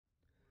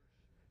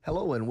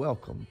Hello and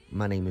welcome.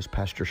 My name is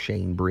Pastor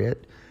Shane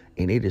Britt,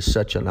 and it is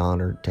such an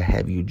honor to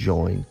have you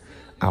join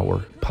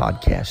our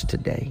podcast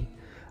today.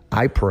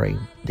 I pray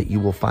that you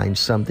will find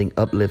something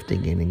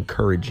uplifting and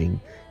encouraging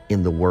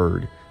in the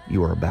word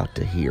you are about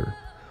to hear.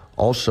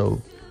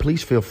 Also,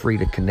 please feel free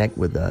to connect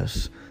with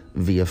us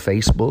via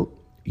Facebook,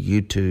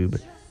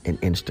 YouTube, and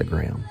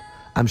Instagram.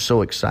 I'm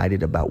so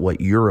excited about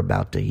what you're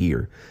about to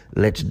hear.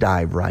 Let's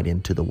dive right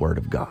into the Word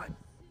of God.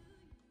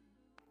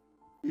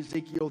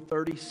 Ezekiel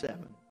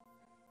 37.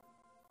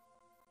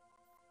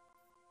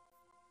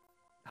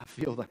 I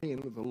feel the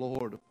hand of the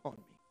Lord upon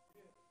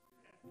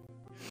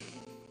me.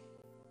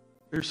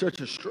 There's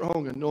such a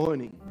strong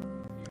anointing.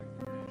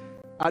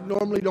 I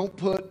normally don't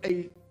put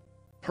a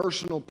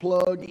personal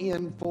plug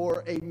in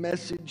for a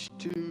message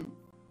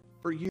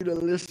for you to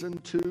listen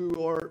to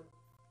or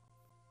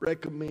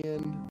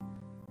recommend.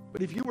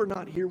 But if you were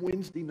not here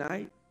Wednesday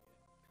night,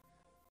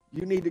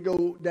 you need to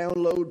go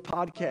download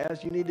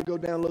podcasts. You need to go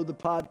download the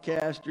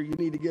podcast, or you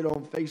need to get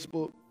on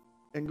Facebook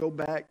and go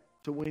back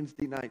to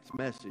Wednesday night's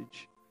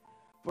message.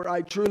 For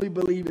I truly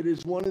believe it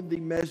is one of the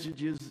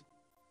messages,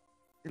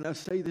 and I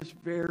say this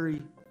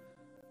very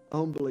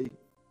humbly,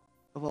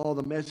 of all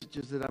the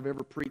messages that I've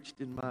ever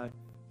preached in my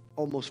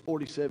almost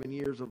 47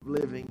 years of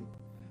living.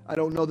 I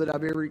don't know that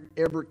I've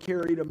ever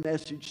carried a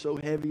message so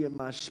heavy in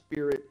my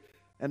spirit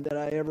and that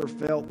I ever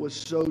felt was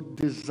so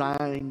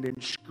designed and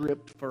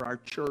scripted for our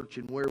church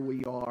and where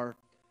we are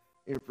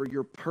and for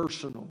your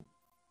personal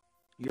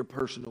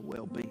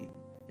well-being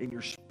and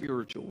your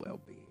spiritual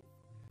well-being.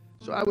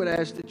 So I would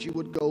ask that you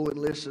would go and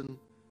listen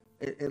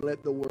and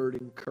let the word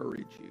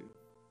encourage you.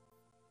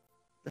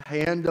 The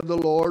hand of the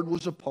Lord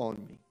was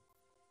upon me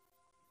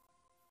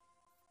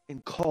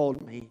and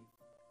called me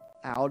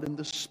out in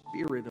the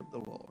spirit of the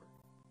Lord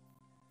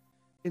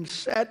and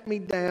sat me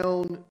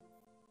down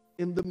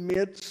in the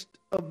midst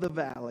of the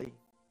valley,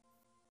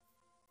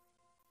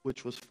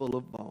 which was full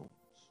of bones.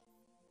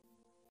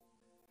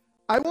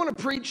 I want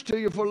to preach to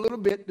you for a little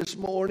bit this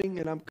morning,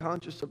 and I'm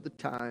conscious of the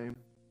time,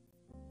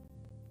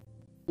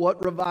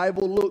 what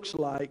revival looks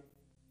like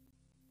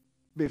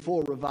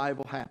before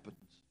revival happens.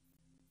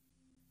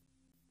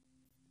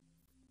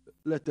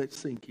 Let that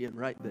sink in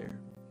right there.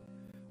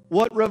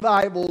 What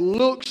revival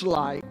looks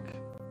like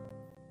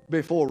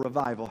before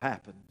revival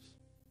happens.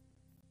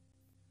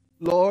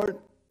 Lord,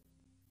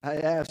 I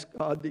ask,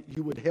 God, that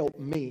you would help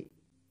me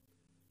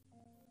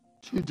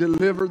to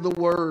deliver the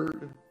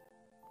word.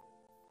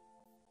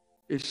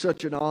 It's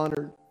such an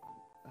honor,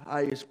 the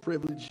highest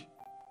privilege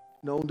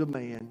known to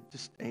man, to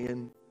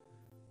stand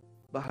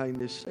behind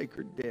this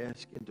sacred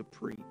desk and to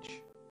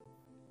preach.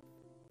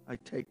 I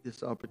take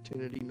this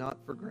opportunity not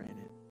for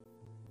granted.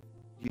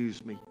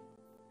 Use me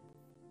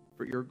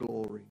for your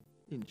glory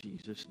in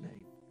Jesus' name.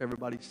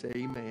 Everybody say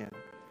amen.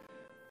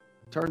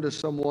 Turn to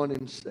someone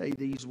and say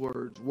these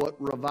words. What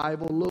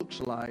revival looks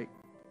like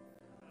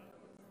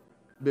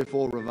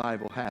before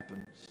revival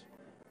happens.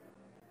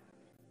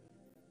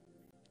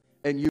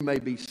 And you may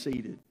be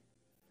seated.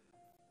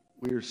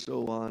 We are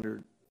so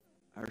honored.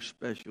 Our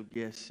special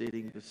guest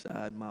sitting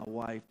beside my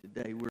wife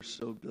today. We're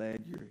so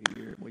glad you're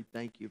here. We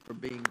thank you for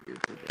being here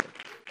today.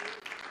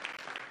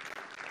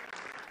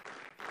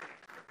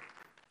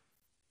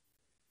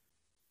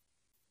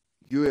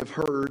 You have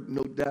heard,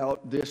 no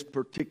doubt, this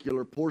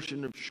particular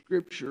portion of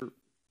Scripture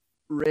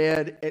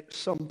read at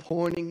some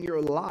point in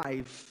your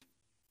life,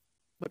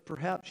 but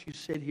perhaps you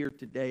sit here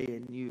today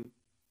and you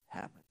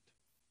haven't.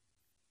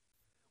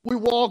 We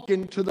walk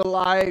into the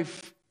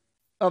life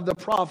of the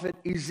prophet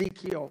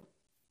Ezekiel.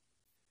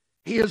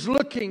 He is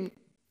looking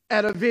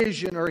at a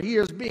vision, or he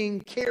is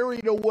being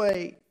carried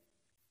away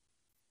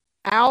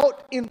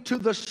out into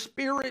the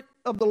Spirit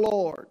of the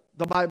Lord.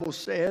 The Bible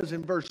says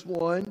in verse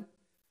 1,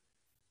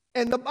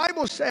 and the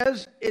Bible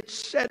says, it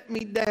set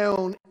me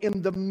down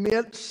in the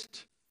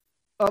midst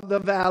of the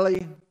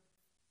valley,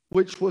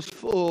 which was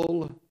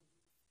full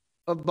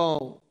of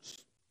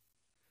bones.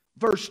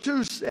 Verse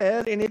 2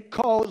 said, and it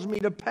caused me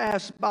to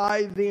pass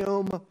by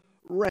them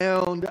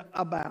round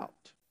about.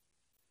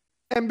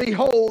 And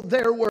behold,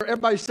 there were,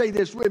 everybody say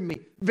this with me,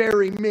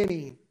 very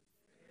many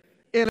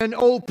in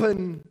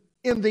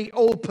the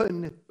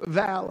open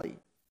valley.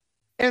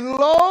 And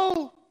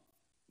lo,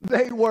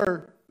 they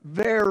were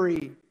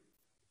very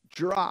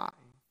dry.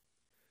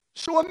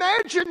 So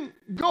imagine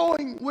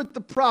going with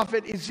the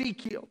prophet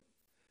Ezekiel,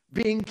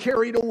 being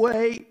carried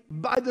away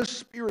by the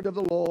Spirit of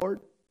the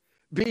Lord,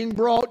 being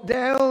brought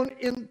down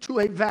into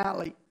a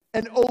valley,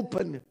 an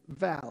open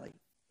valley.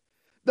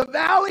 The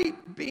valley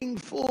being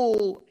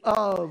full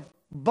of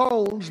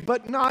bones,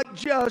 but not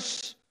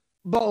just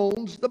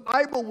bones. The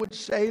Bible would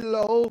say,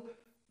 lo,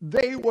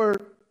 they were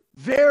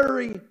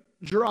very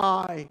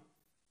dry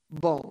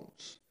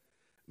bones.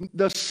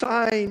 The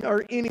sign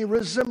or any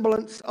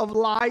resemblance of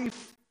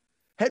life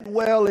had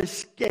well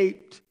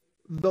escaped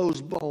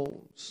those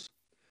bones.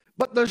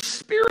 But the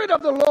Spirit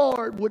of the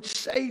Lord would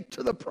say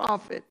to the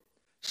prophet,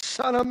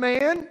 Son of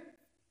man,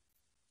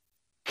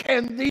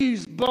 can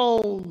these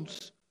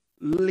bones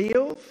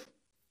live?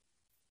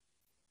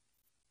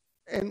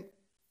 And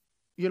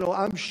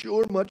I'm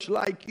sure much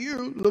like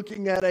you,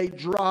 looking at a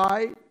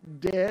dry,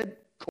 dead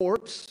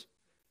corpse,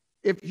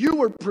 if you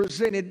were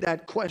presented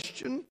that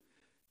question,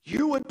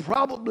 you would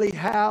probably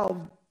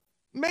have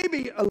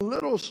maybe a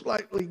little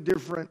slightly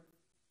different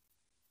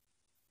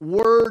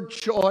word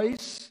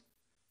choice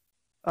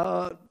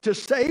to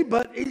say,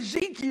 but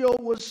Ezekiel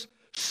was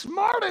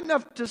smart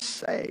enough to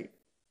say,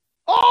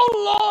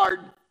 "Oh Lord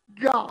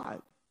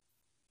God,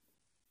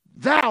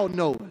 thou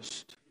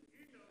knowest."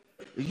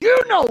 You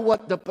know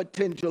what the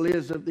potential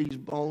is of these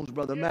bones,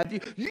 Brother Matthew.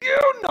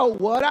 You know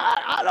what.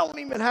 I don't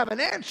even have an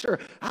answer.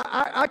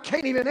 I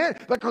can't even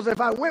answer, because if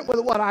I went with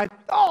what I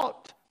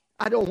thought,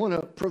 I don't want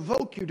to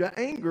provoke you to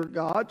anger,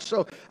 God.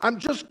 So I'm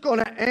just going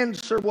to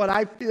answer what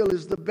I feel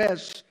is the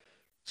best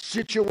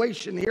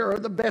situation here, or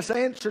the best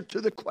answer to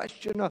the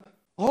question.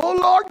 Oh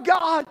Lord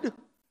God,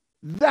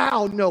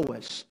 thou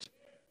knowest.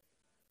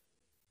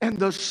 And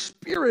the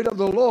Spirit of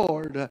the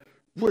Lord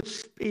would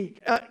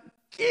speak.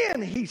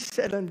 Again he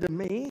said unto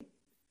me,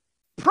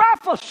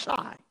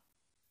 prophesy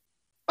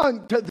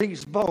unto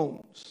these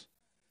bones,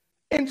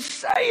 and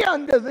say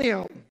unto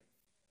them,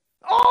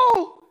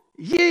 O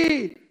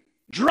ye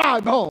dry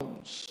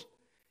bones,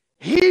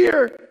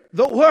 hear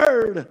the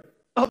word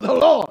of the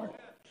Lord.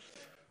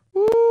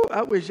 Ooh,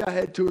 I wish I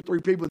had 2 or 3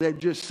 people that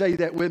just say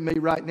that with me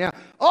right now.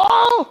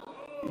 O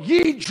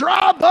ye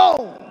dry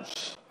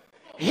bones,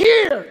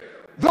 hear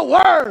the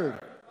word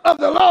of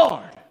the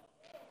Lord.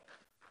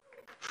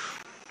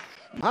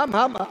 My.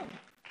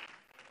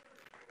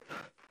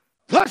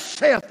 Thus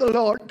saith the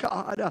Lord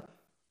God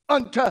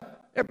unto,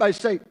 everybody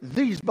say,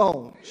 these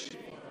bones.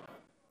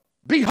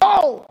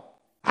 Behold,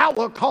 I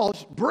will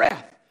cause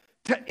breath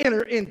to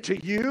enter into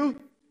you,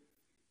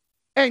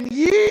 and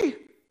ye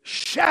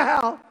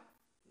shall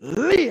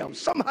live.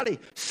 Somebody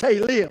say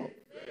live.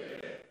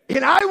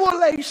 And I will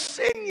lay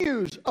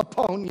sinews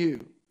upon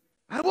you.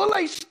 I will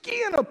lay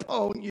skin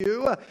upon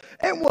you,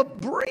 and will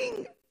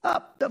bring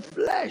up the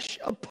flesh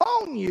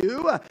upon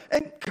you,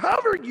 and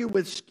cover you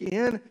with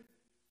skin,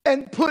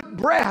 and put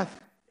breath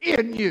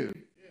in you.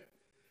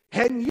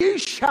 And ye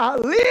shall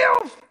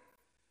live,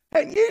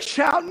 and ye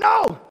shall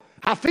know.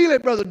 I feel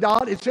it, Brother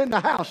Dodd. It's in the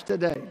house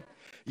today.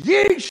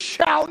 Ye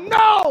shall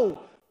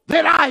know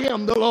that I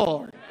am the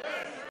Lord.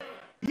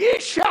 Ye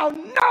shall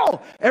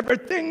know.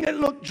 Everything that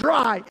looked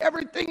dry,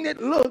 everything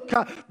that looked,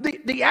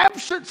 the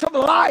absence of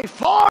life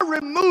far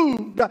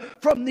removed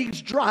from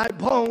these dry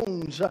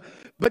bones.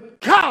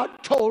 But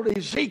God told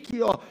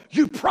Ezekiel,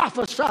 you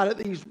prophesy to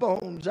these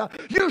bones.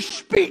 You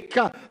speak,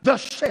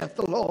 thus saith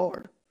the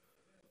Lord.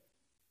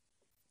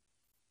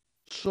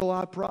 So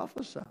I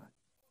prophesied.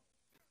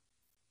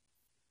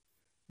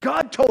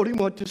 God told him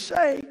what to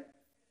say,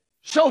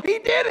 so he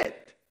did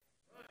it.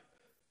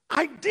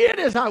 I did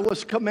as I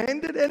was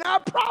commanded, and I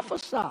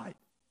prophesied.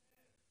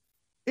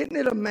 Isn't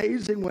it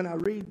amazing when I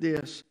read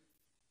this,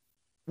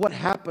 what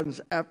happens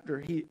after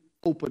he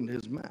opened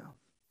his mouth?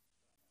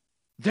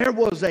 There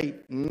was a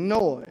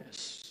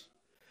noise,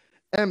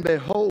 and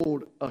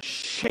behold, a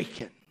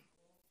shaking.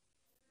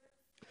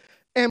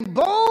 And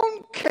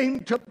bone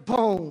came to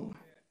bone.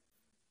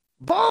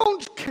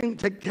 Bones came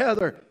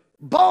together,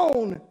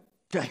 bone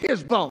to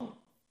his bone.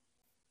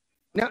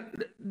 Now,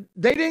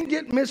 they didn't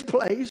get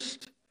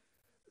misplaced.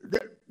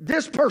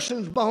 This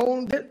person's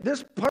bone,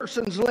 this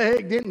person's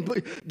leg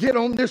didn't get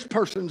on this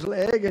person's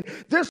leg, and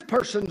this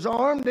person's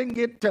arm didn't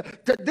get to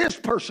this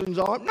person's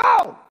arm.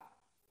 No!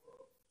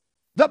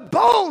 The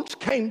bones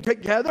came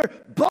together,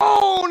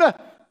 bone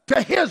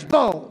to his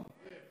bone.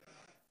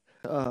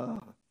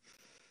 And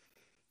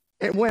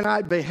when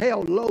I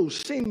beheld, lo,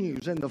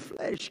 sinews and the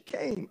flesh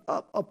came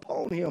up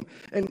upon him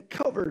and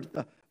covered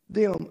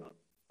them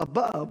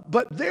above,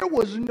 but there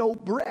was no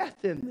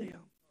breath in them.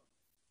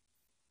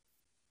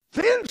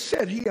 Then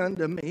said he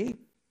unto me,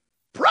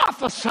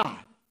 prophesy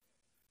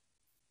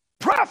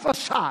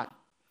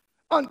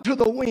unto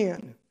the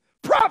wind.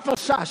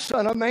 Prophesy,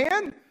 son of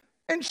man,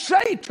 and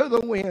say to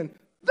the wind,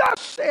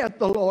 thus saith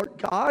the Lord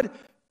God,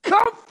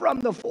 come from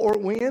the 4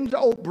 winds,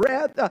 O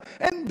breath,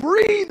 and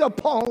breathe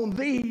upon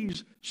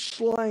these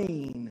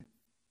slain,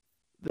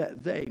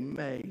 that they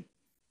may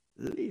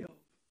live.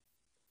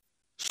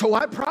 So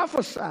I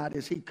prophesied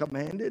as he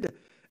commanded,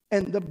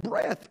 and the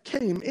breath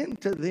came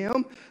into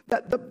them,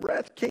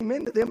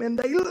 and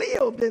they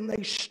lived, and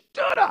they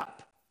stood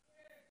up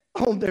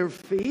on their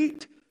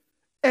feet,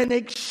 an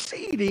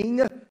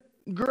exceeding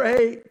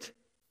great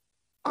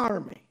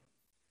army.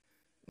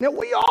 Now,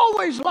 we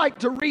always like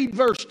to read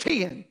verse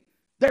 10.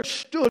 There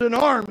stood an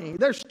army.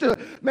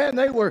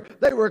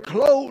 They were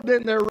clothed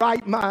in their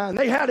right mind.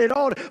 They had it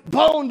all,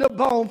 bone to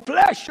bone,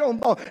 flesh on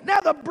bone.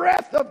 Now the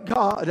breath of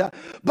God.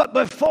 But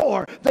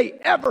before they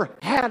ever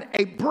had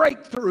a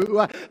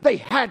breakthrough, they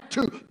had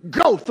to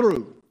go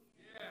through.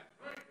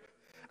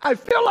 I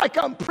feel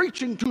like I'm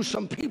preaching to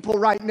some people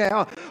right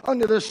now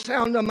under the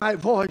sound of my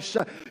voice.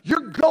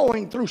 You're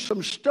going through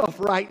some stuff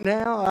right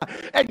now,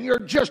 and you're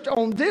just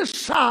on this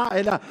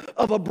side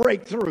of a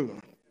breakthrough.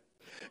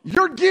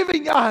 You're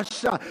giving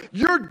us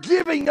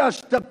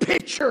the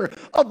picture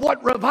of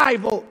what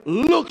revival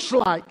looks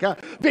like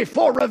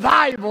before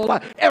revival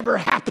ever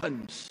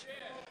happens.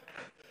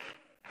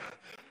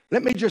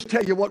 Let me just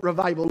tell you what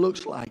revival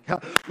looks like.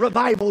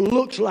 Revival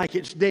looks like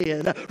it's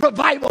dead.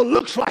 Revival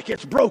looks like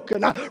it's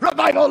broken.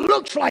 Revival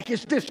looks like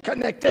it's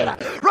disconnected.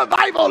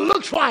 Revival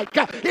looks like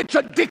it's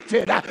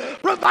addicted.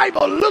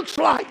 Revival looks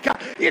like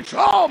it's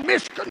all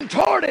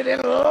miscontorted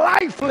and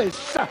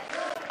lifeless.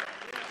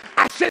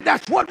 I said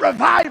that's what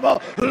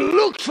revival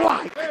looks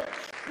like.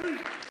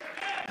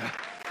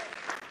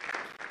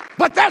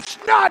 But that's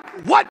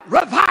not what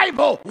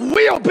revival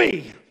will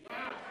be.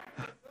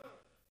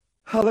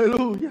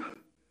 Hallelujah.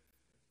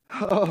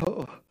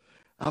 Oh,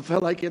 I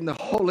feel like in the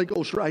Holy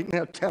Ghost right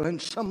now telling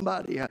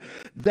somebody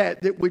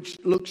that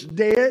which looks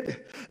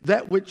dead,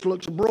 that which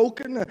looks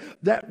broken,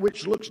 that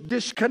which looks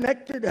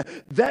disconnected,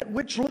 that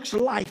which looks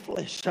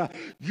lifeless.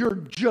 You're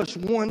just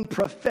one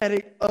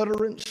prophetic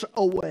utterance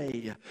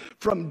away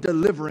from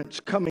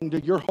deliverance coming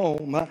to your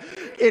home.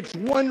 It's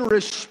one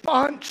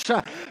response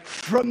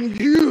from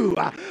you,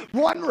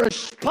 one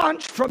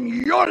response from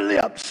your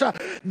lips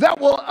that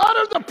will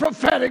utter the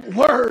prophetic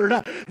word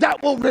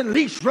that will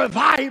release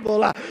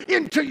revival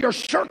into your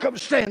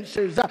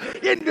circumstances,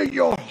 into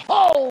your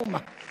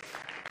home.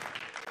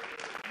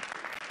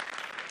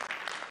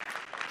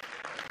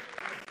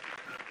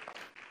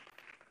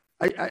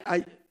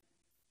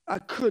 I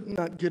could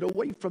not get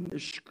away from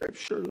this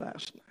scripture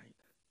last night.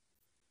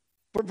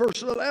 For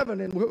verse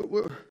 11, and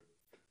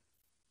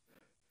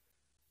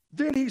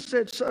then he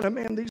said, Son of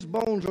man, these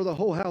bones are the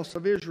whole house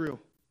of Israel.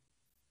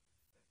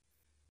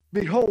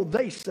 Behold,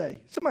 they say.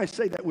 Somebody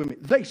say that with me.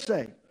 They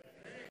say.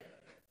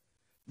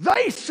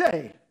 They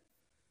say.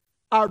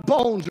 Our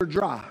bones are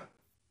dry,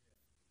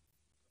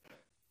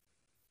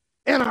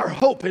 and our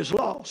hope is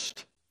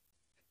lost.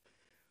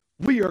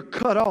 We are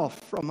cut off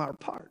from our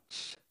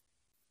parts.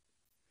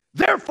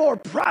 Therefore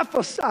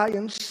prophesy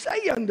and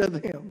say unto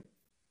them,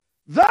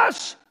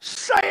 Thus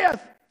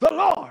saith the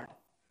Lord,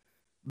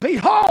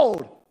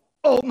 Behold,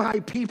 O my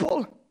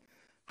people,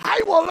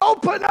 I will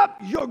open up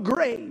your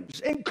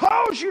graves and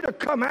cause you to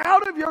come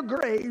out of your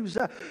graves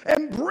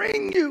and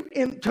bring you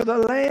into the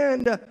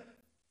land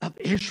of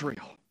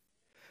Israel.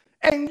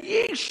 And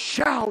ye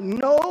shall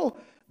know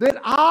that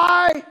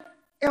I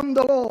am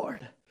the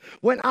Lord,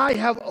 when I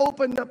have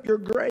opened up your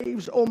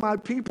graves, O my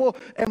people,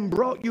 and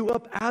brought you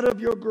up out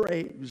of your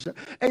graves,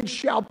 and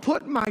shall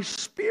put my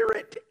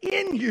spirit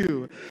in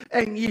you,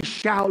 and ye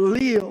shall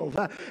live,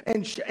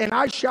 and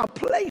I shall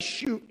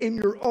place you in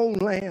your own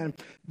land.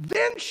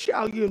 Then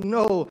shall you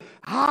know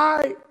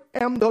I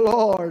am the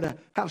Lord,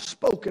 have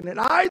spoken it.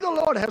 I, the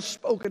Lord, have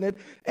spoken it,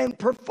 and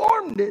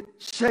performed it,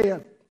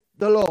 saith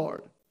the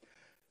Lord.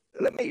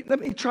 Let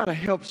me try to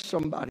help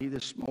somebody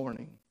this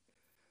morning.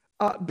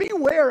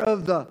 Beware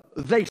of the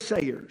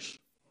they-sayers.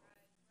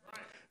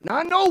 Now,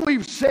 I know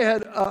we've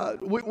said,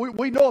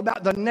 we know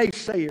about the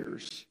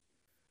naysayers.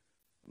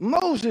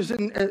 Moses,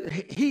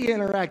 he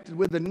interacted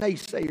with the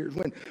naysayers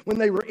when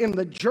they were in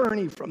the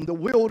journey from the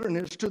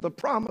wilderness to the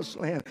promised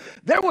land.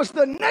 There was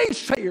the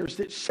naysayers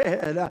that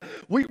said,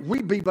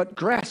 we be but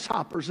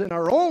grasshoppers in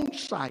our own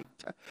sight.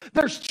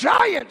 There's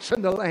giants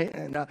in the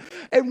land.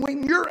 And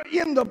when you're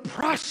in the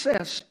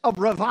process of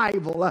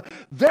revival,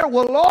 there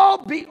will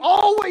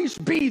always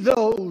be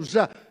those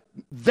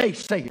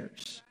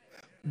they-sayers.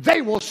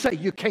 They will say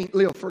you can't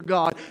live for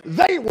God.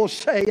 They will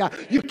say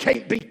you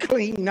can't be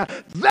clean.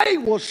 They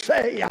will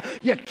say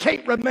you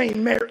can't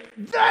remain married.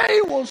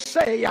 They will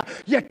say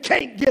you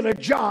can't get a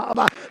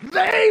job.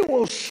 They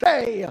will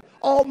say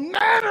all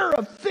manner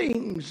of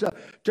things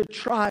to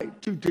try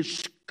to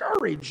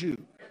discourage you.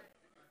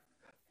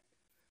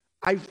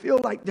 I feel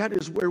like that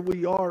is where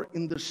we are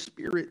in the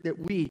spirit, that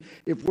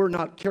if we're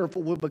not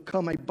careful, will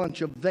become a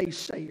bunch of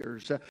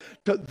they-sayers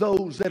to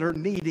those that are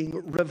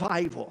needing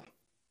revival.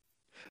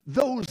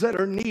 Those that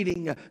are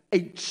needing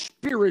a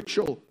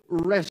spiritual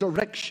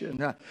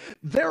resurrection.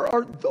 There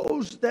are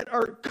those that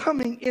are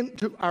coming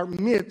into our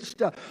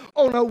midst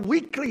on a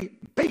weekly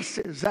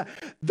basis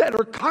that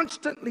are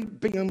constantly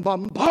being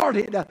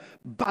bombarded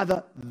by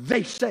the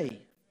they say.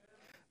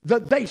 The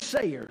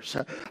they-sayers.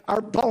 Our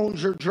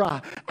bones are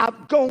dry.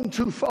 I've gone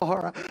too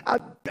far.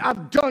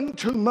 I've done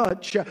too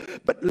much.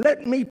 But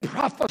let me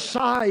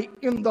prophesy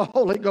in the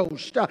Holy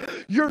Ghost.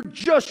 You're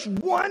just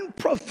one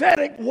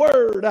prophetic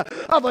word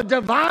of a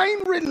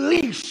divine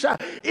release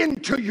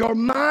into your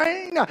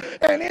mind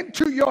and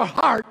into your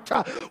heart,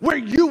 where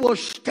you will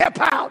step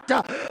out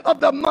of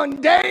the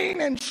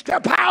mundane and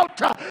step out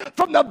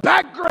from the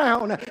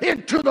background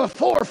into the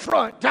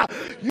forefront.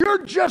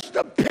 You're just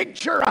a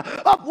picture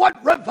of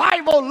what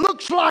revival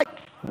looks like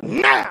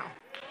now.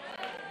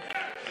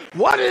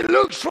 What it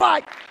looks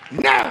like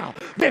now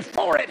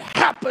before it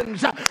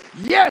happens.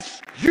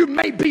 Yes, you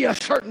may be a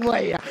certain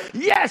way.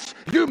 Yes,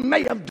 you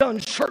may have done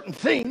certain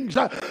things.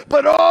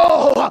 But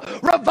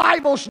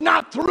revival's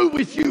not through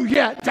with you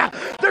yet.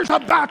 There's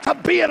about to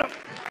be an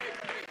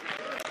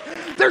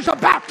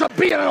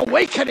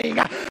awakening.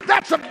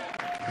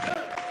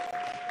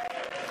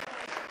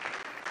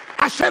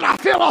 I said, I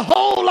feel a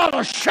whole lot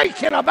of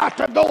shaking about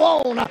to go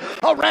on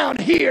around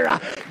here.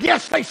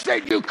 Yes, they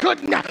said you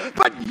couldn't,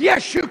 but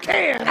yes, you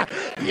can.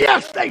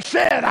 Yes, they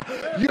said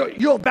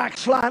you'll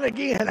backslide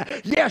again.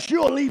 Yes,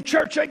 you'll leave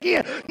church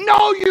again.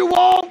 No, you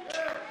won't.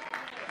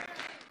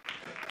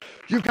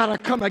 You've got to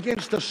come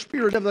against the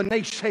spirit of the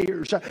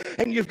naysayers,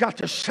 and you've got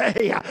to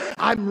say,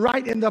 I'm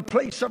right in the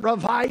place of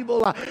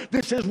revival.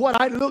 This is what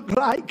I look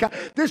like.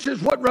 This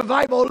is what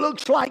revival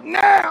looks like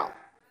now.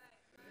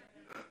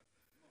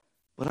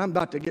 But I'm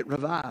about to get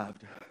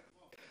revived.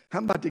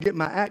 I'm about to get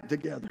my act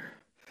together.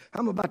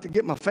 I'm about to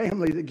get my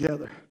family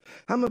together.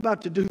 I'm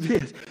about to do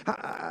this.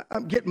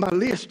 I'm getting my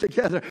list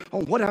together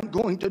on what I'm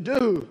going to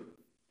do.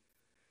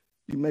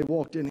 You may have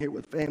walked in here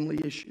with family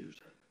issues,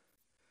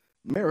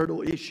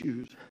 marital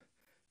issues,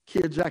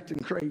 kids acting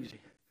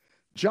crazy,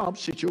 job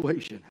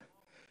situation.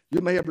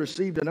 You may have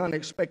received an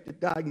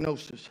unexpected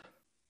diagnosis.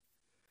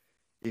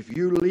 If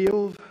you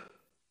live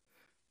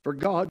for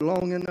God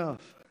long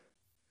enough,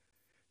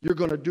 you're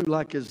going to do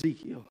like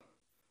Ezekiel.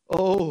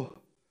 Oh,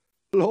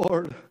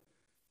 Lord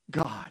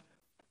God.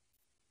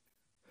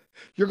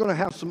 You're going to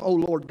have some oh,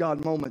 Lord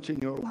God moments in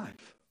your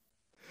life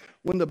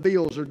when the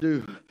bills are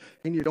due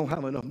and you don't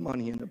have enough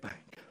money in the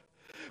bank.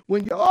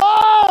 When you,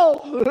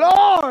 oh,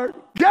 Lord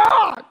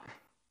God.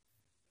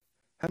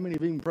 How many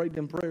of you even prayed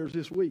them prayers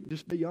this week?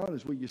 Just be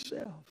honest with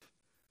yourself.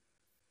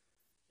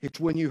 It's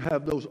when you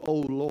have those,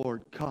 oh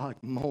Lord God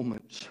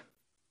moments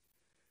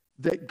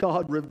that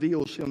God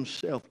reveals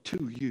himself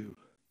to you.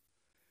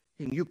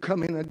 And you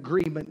come in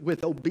agreement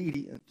with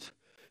obedience.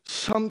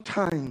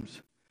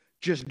 Sometimes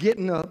just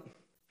getting up,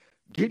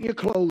 getting your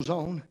clothes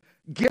on,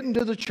 getting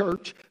to the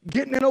church,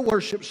 getting in a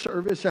worship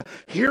service,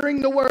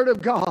 hearing the word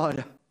of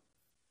God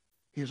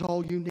is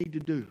all you need to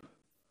do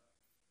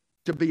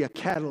to be a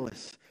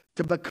catalyst,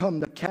 to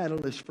become the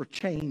catalyst for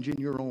change in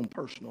your own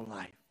personal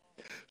life.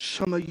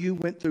 Some of you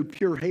went through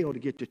pure hell to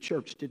get to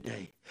church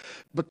today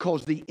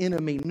because the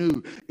enemy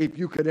knew if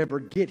you could ever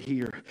get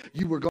here,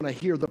 you were going to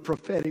hear the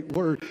prophetic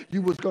word.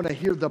 You was going to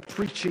hear the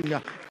preaching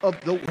of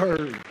the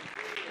word.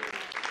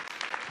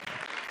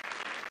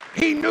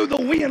 He knew the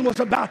wind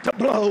was about to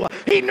blow.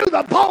 He knew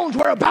the bones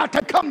were about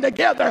to come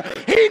together.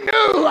 He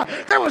knew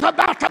there was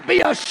about to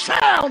be a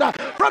sound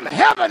from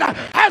heaven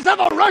as of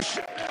a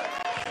rushing.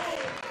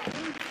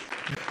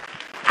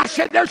 I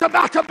said there's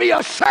about to be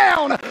a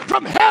sound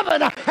from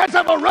heaven as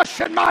of a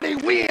rushing mighty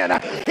wind.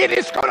 It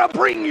is going to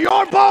bring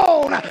your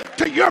bone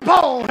to your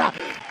bone.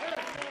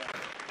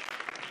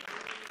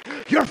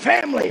 Your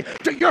family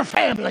to your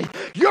family.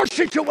 Your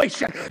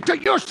situation to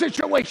your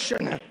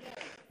situation.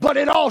 But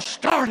it all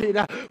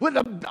started with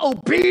an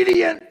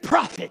obedient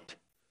prophet.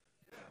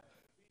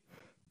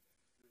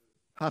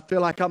 I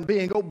feel like I'm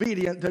being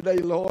obedient today,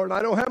 Lord.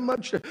 I don't have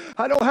much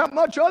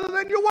other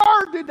than your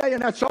word today,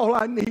 and that's all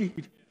I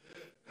need.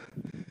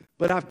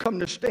 But I've come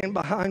to stand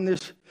behind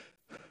this.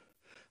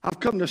 I've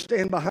come to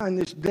stand behind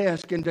this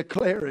desk and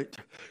declare it.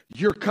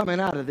 You're coming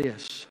out of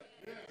this.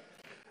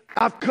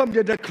 I've come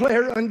to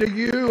declare unto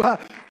you,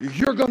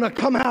 you're going to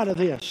come out of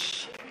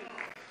this.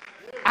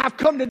 I've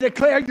come to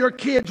declare your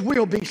kids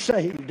will be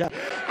saved.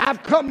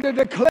 I've come to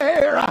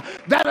declare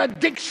that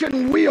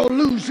addiction will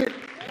lose it.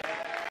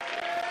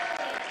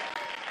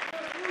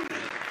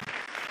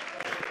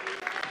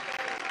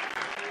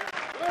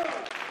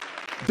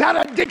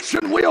 That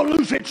addiction will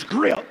lose its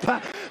grip.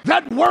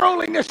 That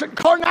worldliness and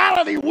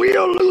carnality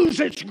will lose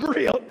its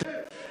grip.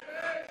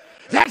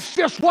 That's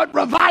just what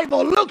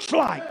revival looks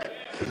like.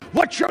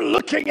 What you're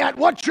looking at,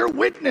 what you're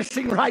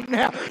witnessing right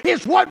now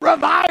is what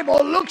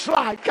revival looks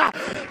like.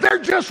 They're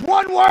just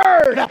one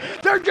word.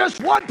 They're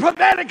just one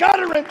prophetic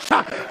utterance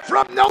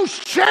from those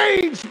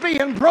chains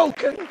being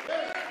broken.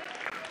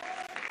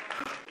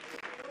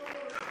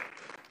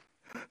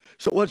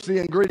 So what's the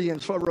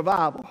ingredients for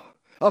revival?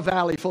 A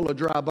valley full of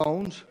dry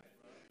bones.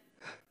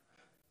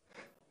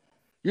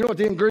 You know what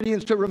the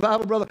ingredients to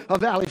revival, brother? A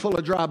valley full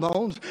of dry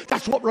bones.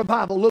 That's what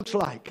revival looks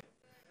like.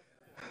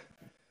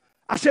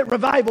 I said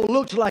revival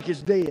looks like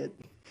it's dead.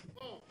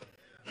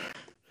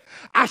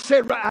 I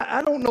said,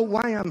 I don't know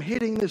why I'm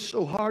hitting this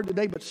so hard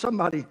today, but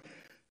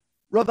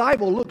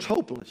revival looks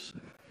hopeless.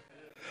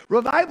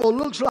 Revival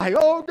looks like,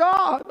 oh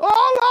God,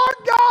 oh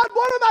Lord God,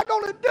 what am I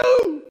going to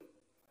do?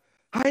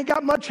 I ain't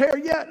got much hair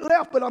yet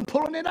left, but I'm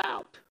pulling it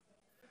out.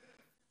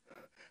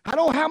 I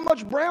don't have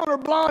much brown or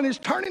blonde. It's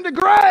turning to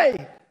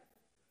gray.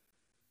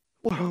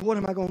 What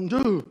am I going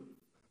to do?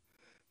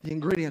 The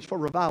ingredients for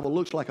revival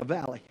looks like a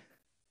valley.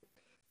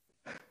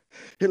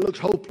 It looks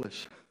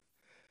hopeless.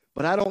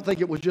 But I don't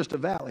think it was just a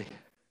valley.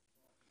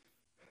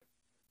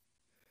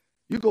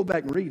 You go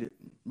back and read it,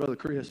 Brother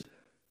Chris.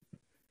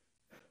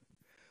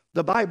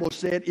 The Bible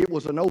said it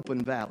was an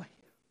open valley.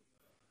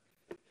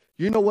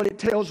 You know what it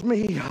tells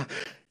me?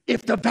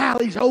 If the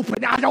valley's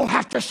open, I don't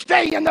have to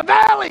stay in the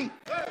valley.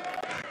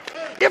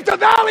 If the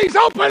valley's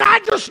open, I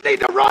just need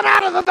to run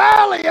out of the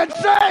valley and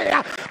say,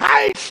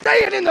 I ain't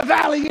staying in the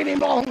valley any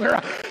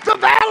longer. The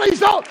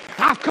valley's open.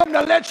 I've come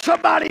to let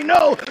somebody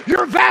know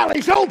your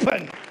valley's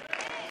open.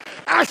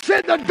 I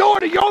said the door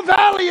to your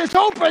valley is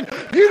open.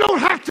 You don't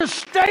have to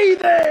stay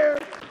there.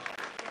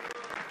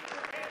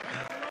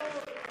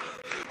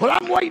 Well,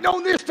 I'm waiting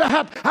on this to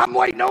happen. I'm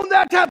waiting on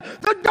that to happen.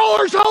 The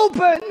door's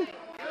open.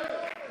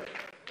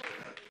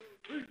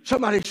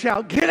 Somebody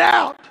shout, get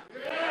out.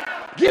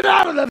 Get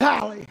out of the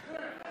valley.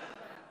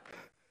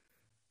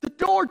 The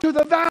door to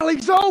the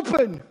valley's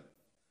open.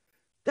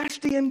 That's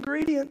the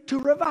ingredient to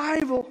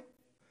revival.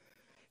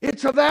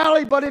 It's a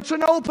valley, but it's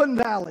an open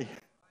valley.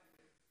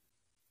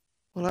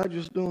 Well, I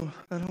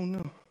don't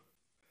know.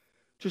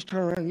 Just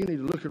turn around. You need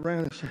to look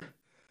around and say,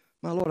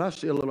 my Lord, I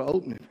see a little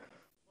opening.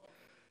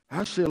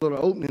 I see a little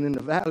opening in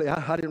the valley.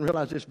 I didn't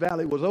realize this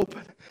valley was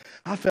open.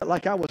 I felt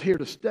like I was here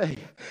to stay.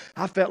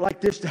 I felt like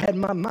this had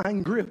my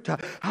mind gripped.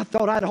 I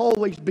thought I'd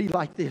always be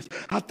like this.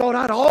 I thought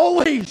I'd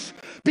always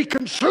be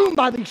consumed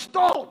by these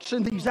thoughts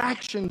and these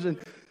actions and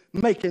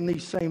making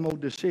these same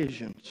old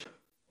decisions.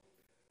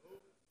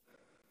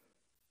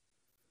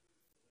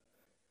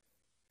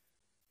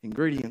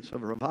 Ingredients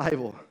of a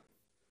revival.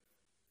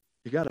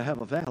 You got to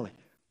have a valley.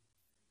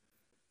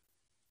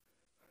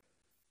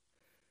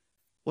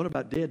 What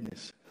about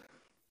deadness?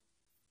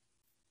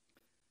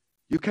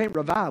 You can't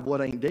revive what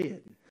ain't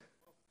dead.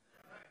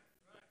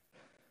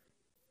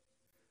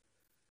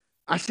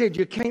 I said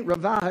you can't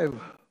revive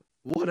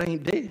what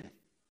ain't dead.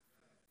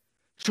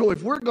 So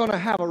if we're going to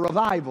have a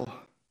revival,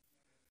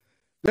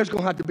 there's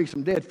going to have to be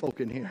some dead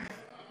folk in here.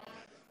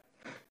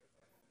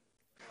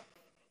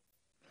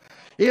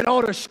 It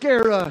ought to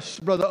scare us,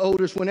 Brother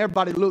Otis, when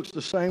everybody looks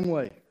the same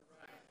way.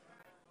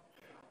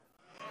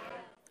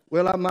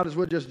 Well, I might as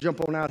well just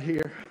jump on out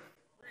here.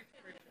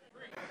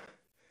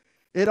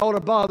 It ought to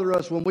bother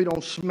us when we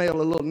don't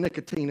smell a little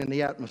nicotine in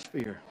the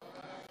atmosphere.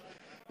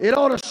 It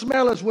ought to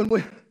smell us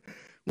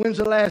when's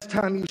the last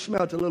time you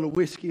smelled a little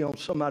whiskey on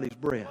somebody's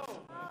breath?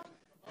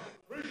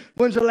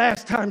 When's the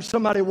last time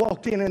somebody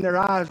walked in and their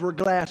eyes were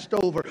glassed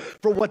over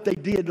for what they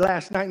did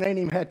last night and they ain't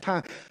even had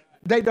time?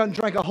 They done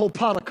drank a whole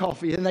pot of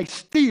coffee and they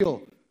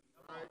still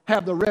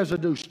have the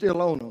residue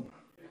still on them.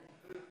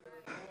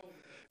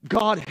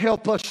 God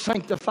help us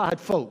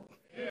sanctified folk.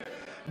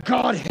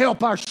 God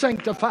help our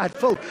sanctified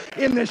folk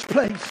in this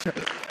place.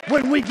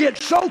 When we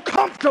get so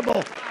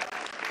comfortable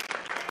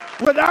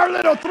with our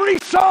little 3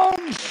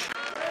 songs,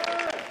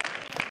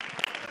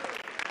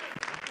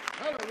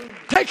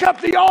 take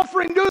up the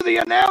offering, do the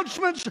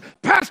announcements,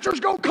 pastor's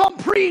gonna come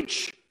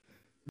preach.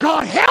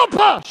 God help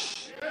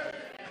us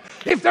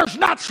if there's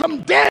not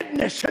some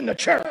deadness in the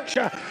church.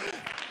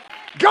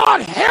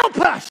 God help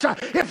us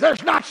if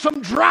there's not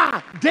some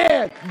dry,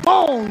 dead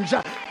bones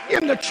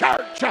in the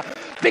church,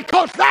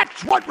 because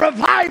that's what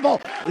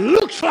revival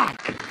looks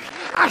like.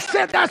 I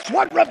said that's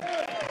what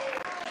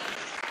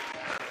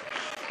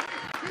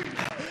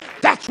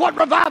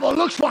revival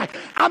looks like.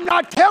 I'm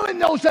not telling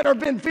those that have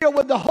been filled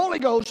with the Holy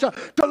Ghost to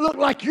look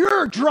like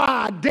you're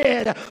dry,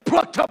 dead,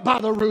 plucked up by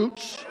the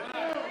roots.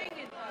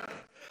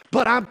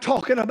 But I'm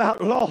talking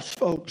about lost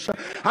folks.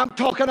 I'm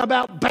talking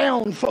about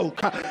bound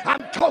folk.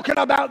 I'm talking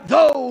about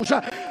those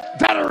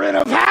that are in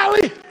a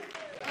valley,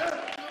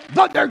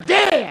 but they're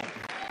dead.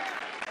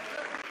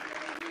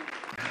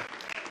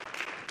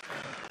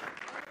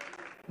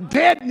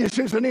 Deadness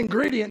is an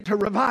ingredient to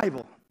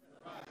revival.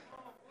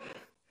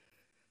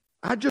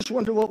 I just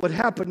wonder what would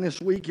happen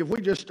this week if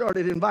we just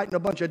started inviting a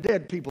bunch of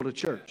dead people to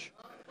church.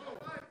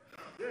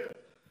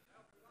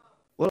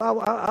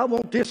 Well, I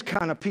want this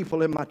kind of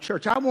people in my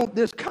church. I want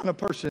this kind of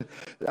person.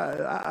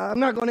 I'm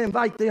not going to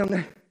invite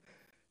them.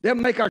 They'll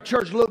make our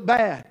church look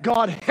bad.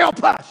 God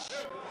help us.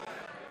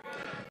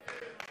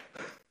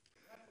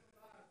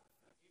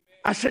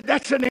 I said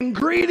that's an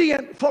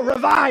ingredient for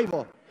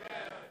revival.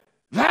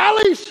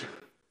 Valleys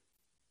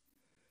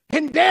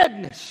and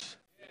deadness.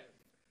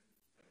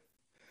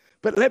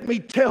 But let me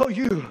tell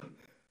you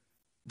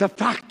the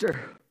factor,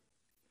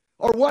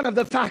 or one of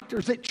the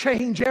factors that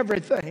change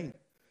everything.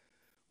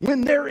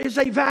 When there is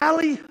a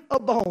valley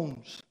of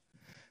bones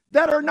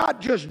that are not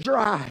just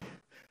dry,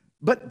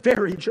 but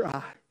very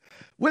dry.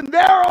 When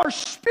there are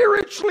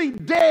spiritually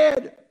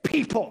dead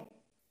people,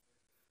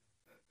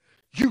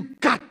 you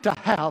got to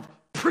have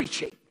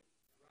preaching.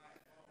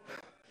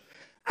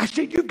 I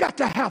said you've got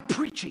to have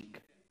preaching.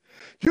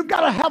 You've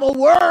got to have a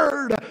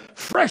word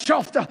fresh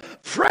off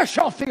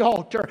the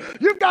altar.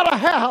 You've got to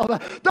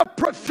have the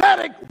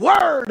prophetic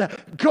word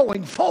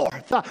going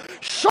forth.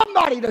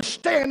 Somebody to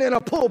stand in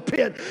a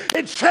pulpit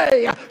and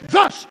say,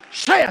 "Thus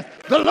saith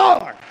the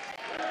Lord."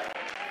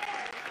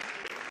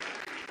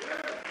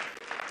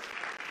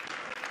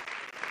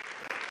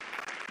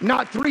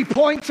 Not 3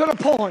 points and a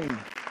poem.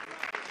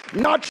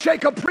 Not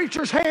shake a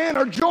preacher's hand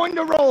or join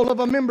the roll of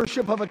a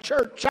membership of a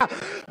church,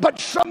 but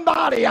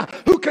somebody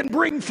who can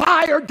bring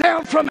fire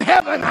down from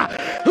heaven,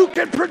 who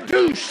can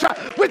produce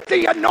with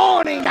the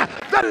anointing,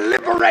 the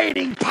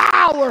liberating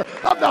power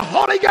of the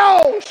Holy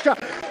Ghost.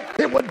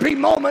 It would be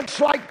moments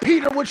like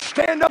Peter would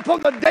stand up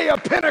on the day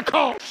of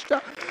Pentecost.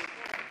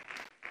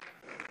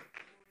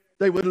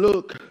 They would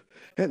look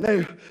And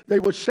they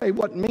would say,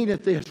 what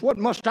meaneth this? What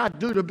must I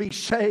do to be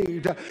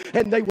saved?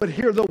 And they would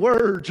hear the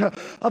words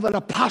of an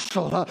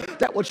apostle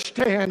that would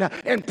stand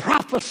and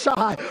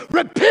prophesy,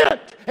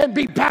 repent and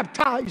be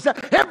baptized,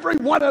 every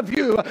one of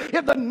you,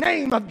 in the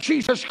name of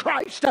Jesus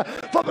Christ,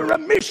 for the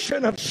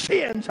remission of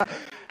sins,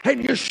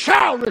 and you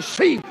shall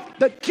receive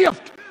the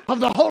gift of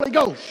the Holy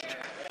Ghost.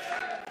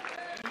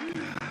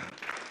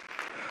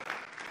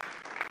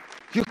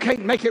 You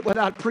can't make it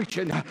without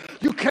preaching.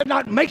 You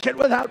cannot make it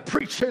without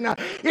preaching.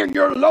 In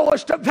your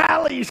lowest of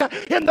valleys,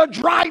 in the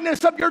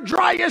dryness of your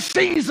driest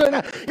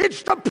season,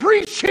 it's the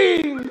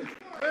preaching.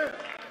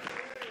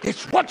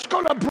 It's what's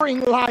going to bring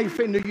life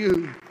into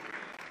you.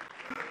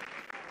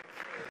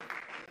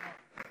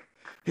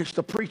 It's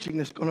the preaching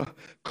that's going to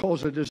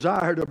cause a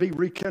desire to be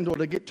rekindled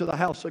to get to the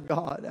house of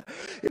God.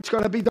 It's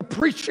going to be the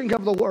preaching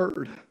of the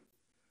word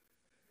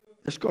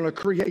that's going to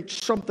create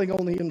something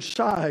on the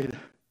inside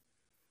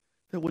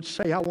that would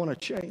say, I want to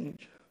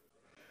change.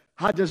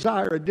 I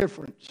desire a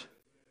difference.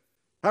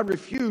 I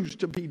refuse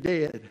to be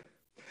dead.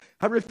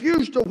 I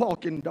refuse to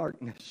walk in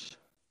darkness.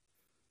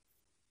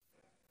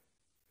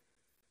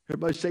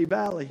 Everybody say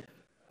valley.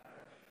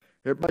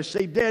 Everybody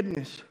say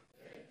deadness.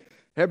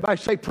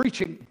 Everybody say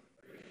preaching.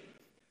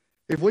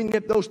 If we can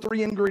get those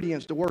three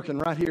ingredients to working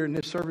right here in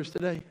this service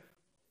today.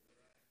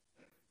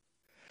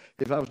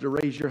 If I was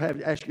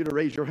to ask you to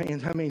raise your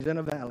hands, how many's in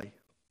a valley?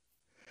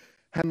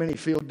 How many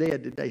feel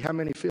dead today? How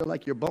many feel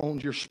like your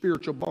bones, your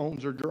spiritual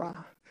bones are dry?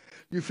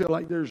 You feel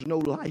like there's no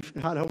life,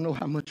 and I don't know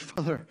how much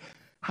further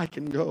I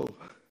can go.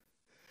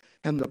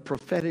 And the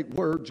prophetic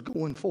words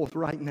going forth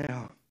right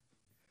now,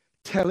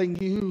 telling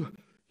you,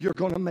 you're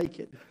going to make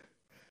it.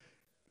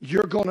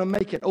 You're going to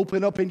make it.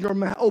 Open up your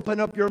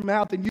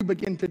mouth and you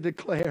begin to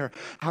declare,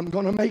 I'm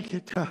going to make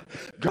it.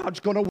 God's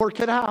going to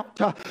work it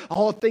out.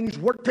 All things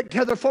work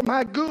together for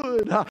my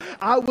good.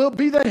 I will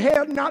be the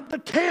head, not the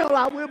tail.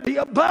 I will be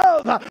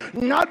above,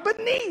 not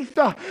beneath.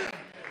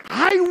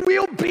 I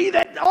will be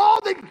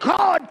all that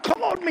God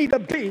called me to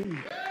be.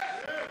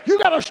 You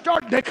got to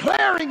start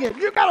declaring it.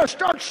 You got to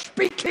start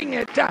speaking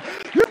it.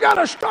 You got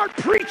to start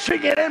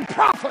preaching it in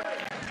prophet.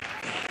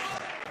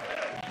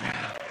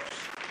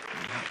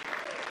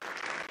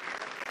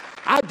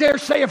 I dare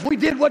say if we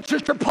did what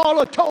Sister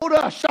Paula told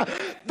us,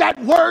 that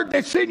word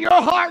that's in your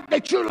heart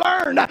that you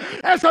learned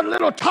as a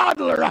little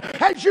toddler,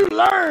 as you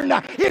learned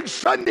in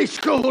Sunday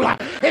school,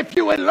 if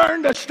you would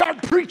learn to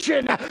start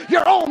preaching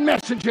your own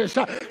messages,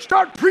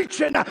 start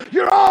preaching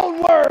your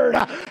own word,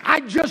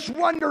 I just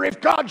wonder if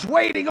God's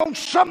waiting on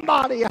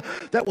somebody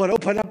that would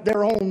open up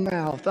their own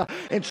mouth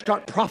and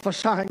start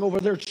prophesying over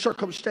their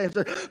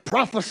circumstances,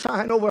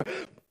 prophesying over.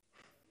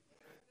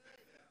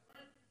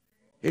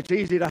 It's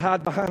easy to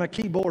hide behind a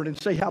keyboard and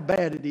say how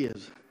bad it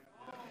is.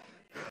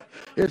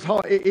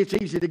 It's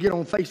easy to get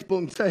on Facebook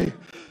and say,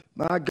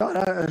 my God,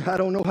 I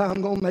don't know how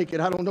I'm going to make it.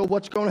 I don't know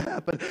what's going to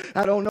happen.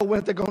 I don't know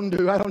what they're going to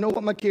do. I don't know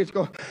what my kids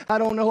going to do. I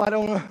don't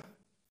know.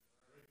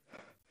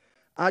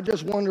 I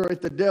just wonder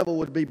if the devil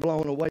would be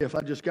blown away if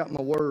I just got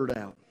my word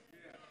out.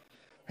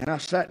 And I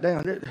sat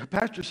down. The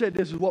pastor said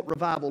this is what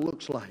revival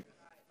looks like.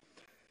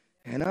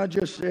 And I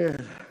just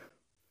said,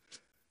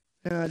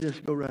 and I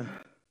just go right.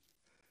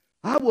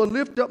 I will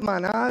lift up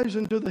mine eyes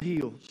unto the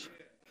hills,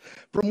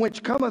 from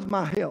which cometh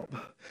my help.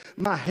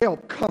 My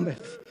help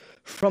cometh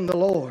from the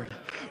Lord,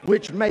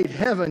 which made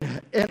heaven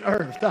and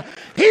earth.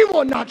 He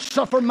will not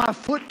suffer my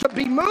foot to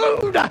be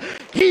moved.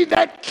 He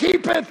that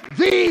keepeth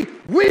thee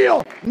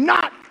will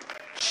not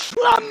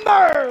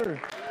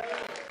slumber.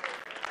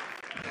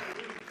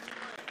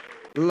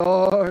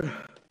 Lord,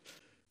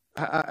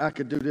 I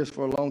could do this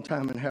for a long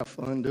time and have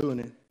fun doing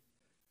it.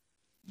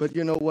 But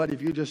you know what?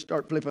 If you just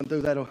start flipping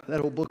through that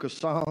old book of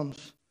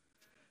Psalms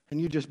and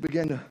you just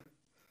begin to,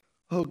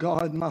 oh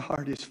God, my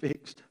heart is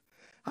fixed.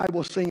 I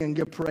will sing and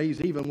give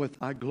praise even with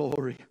thy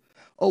glory.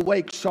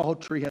 Awake,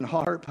 psaltery and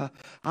harp.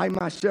 I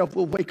myself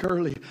will wake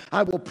early.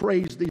 I will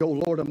praise thee, O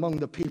Lord, among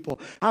the people.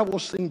 I will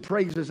sing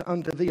praises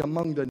unto thee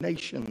among the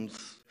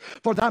nations.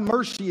 For thy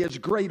mercy is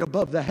great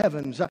above the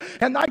heavens,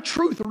 and thy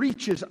truth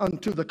reaches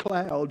unto the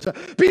clouds.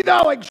 Be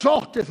thou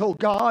exalted, O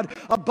God,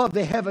 above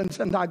the heavens,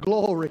 and thy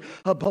glory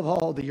above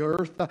all the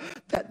earth,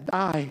 that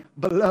thy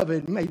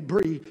beloved may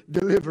be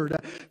delivered.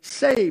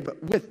 Save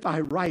with thy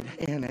right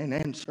hand and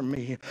answer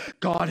me.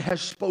 God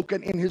has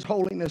spoken in his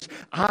holiness.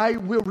 I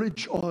will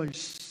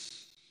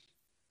rejoice.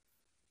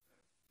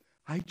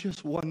 I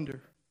just wonder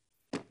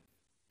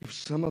if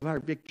some of our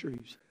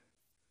victories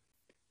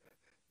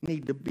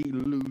need to be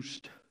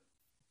loosed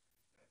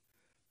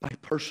by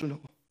personal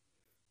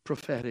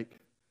prophetic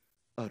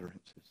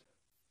utterances.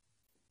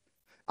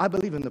 I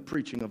believe in the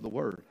preaching of the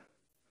word.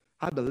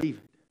 I believe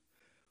it.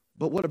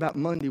 But what about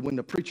Monday when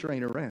the preacher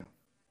ain't around?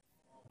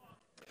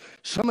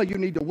 Some of you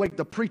need to wake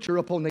the preacher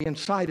up on the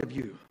inside of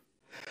you.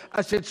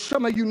 I said,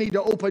 some of you need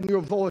to open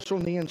your voice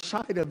on the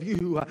inside of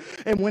you.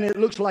 And when it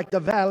looks like the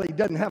valley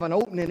doesn't have an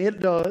opening, it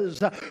does.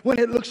 When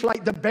it looks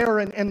like the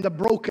barren and the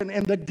broken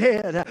and the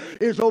dead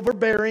is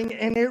overbearing,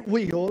 and it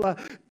will,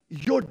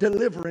 Your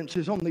deliverance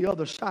is on the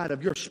other side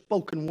of your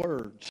spoken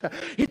words.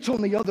 It's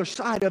on the other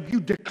side of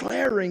you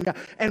declaring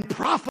and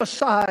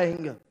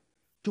prophesying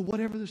to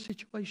whatever the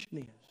situation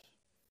is.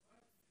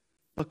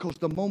 Because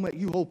the moment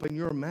you open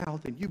your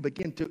mouth and you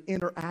begin to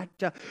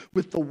interact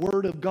with the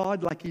Word of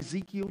God like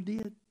Ezekiel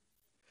did,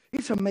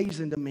 it's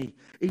amazing to me.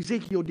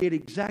 Ezekiel did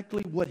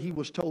exactly what he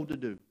was told to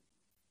do.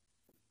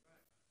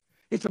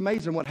 It's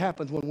amazing what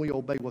happens when we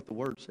obey what the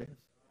Word says.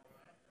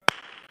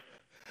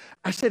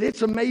 I said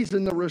it's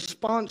amazing the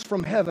response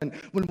from heaven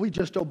when we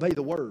just obey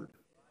the Word.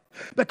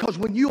 Because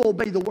when you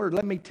obey the Word,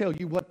 let me tell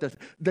you what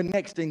the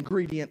next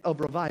ingredient of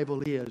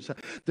revival is.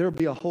 There'll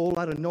be a whole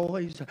lot of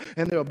noise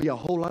and there'll be a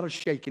whole lot of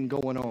shaking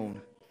going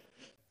on.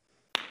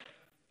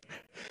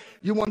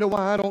 You wonder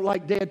why I don't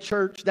like dead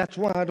church? That's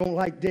why I don't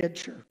like dead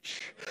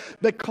church.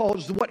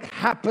 Because what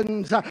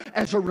happens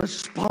as a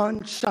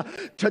response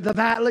to the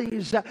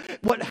valleys,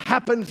 what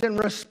happens in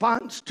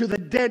response to the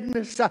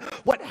deadness,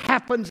 what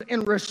happens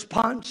in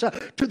response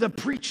to the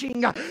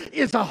preaching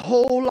is a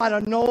whole lot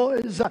of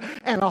noise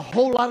and a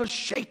whole lot of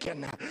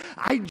shaking.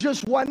 I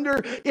just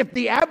wonder if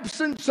the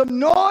absence of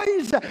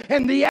noise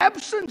and the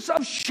absence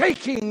of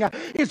shaking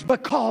is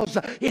because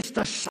it's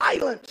the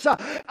silence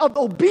of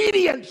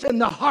obedience in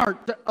the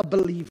heart of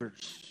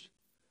believers.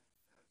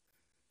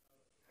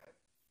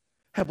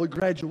 Have we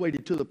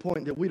graduated to the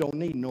point that we don't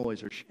need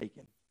noise or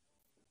shaking?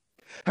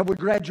 Have we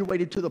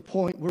graduated to the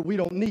point where we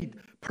don't need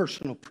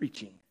personal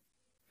preaching?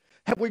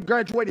 Have we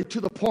graduated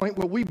to the point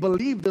where we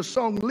believe the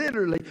song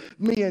literally,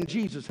 me and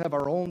Jesus have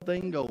our own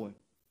thing going?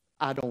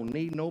 I don't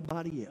need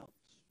nobody else.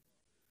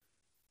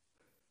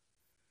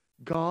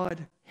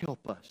 God,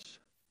 help us.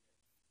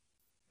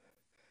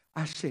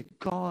 I said,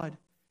 God,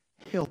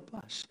 help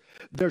us.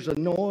 There's a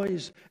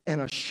noise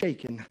and a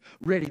shaking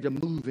ready to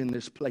move in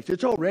this place.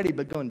 It's already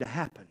begun to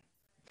happen.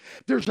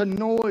 There's a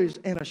noise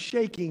and a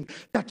shaking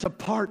that's a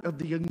part of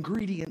the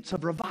ingredients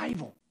of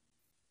revival.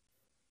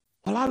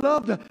 Well, I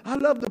love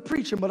the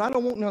preaching, but I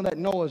don't want none of that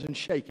noise and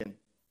shaking.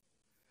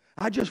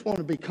 I just want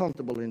to be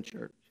comfortable in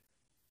church.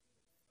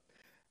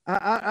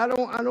 I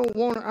don't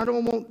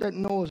want that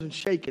noise and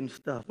shaking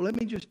stuff. Let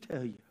me just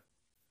tell you.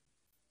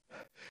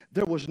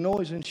 There was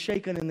noise and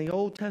shaking in the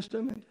Old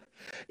Testament.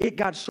 It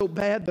got so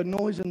bad, the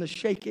noise and the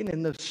shaking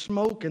and the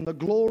smoke and the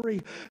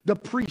glory, the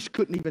priests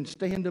couldn't even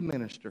stand to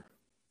minister.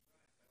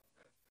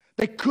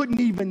 They couldn't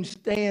even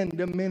stand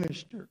to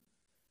minister.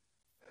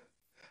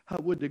 I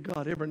would to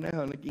God every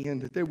now and again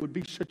that there would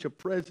be such a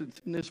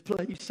presence in this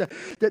place,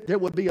 that there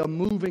would be a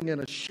moving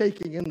and a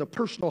shaking in the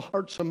personal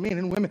hearts of men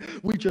and women.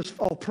 We just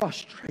fall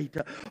prostrate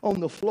on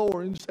the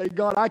floor and say,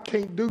 God, I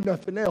can't do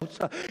nothing else.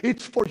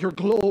 It's for your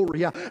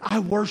glory. I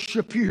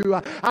worship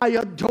you. I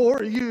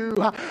adore you.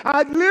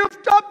 I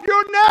lift up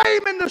your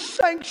name in the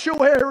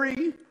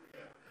sanctuary.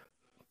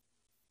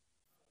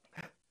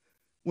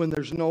 When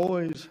there's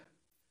noise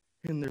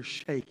and there's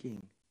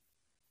shaking,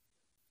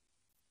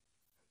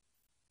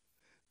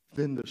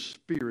 then the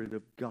Spirit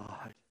of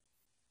God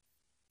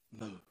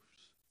moves.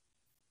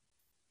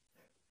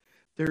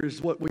 There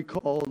is what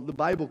the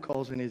Bible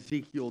calls in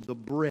Ezekiel, the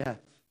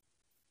breath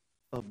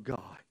of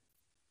God.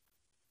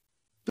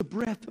 The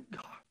breath of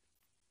God.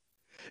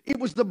 It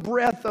was the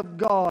breath of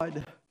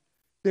God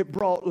that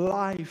brought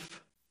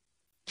life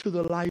to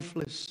the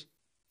lifeless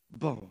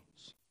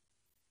bones.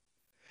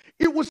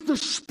 It was the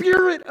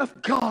Spirit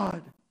of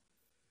God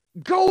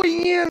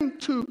going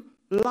into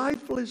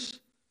lifeless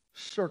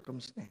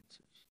circumstances.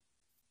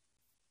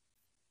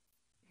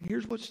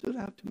 Here's what stood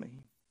out to me.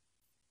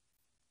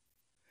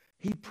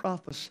 He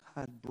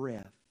prophesied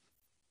breath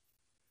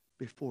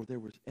before there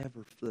was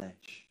ever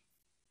flesh,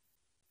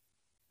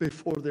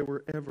 before there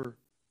were ever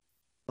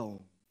bones,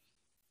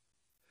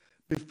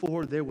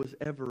 before there was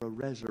ever a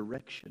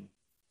resurrection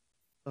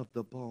of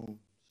the bones.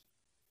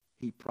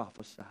 He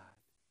prophesied.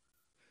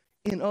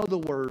 In other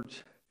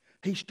words,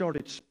 he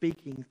started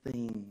speaking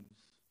things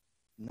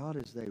not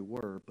as they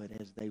were, but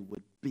as they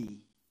would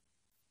be.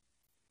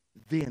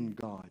 Then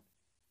God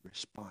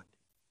responded.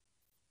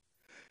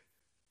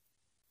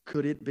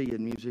 Could it be, and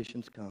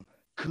musicians come,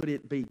 could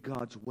it be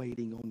God's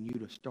waiting on you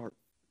to start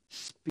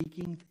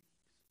speaking things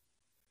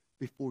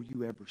before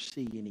you ever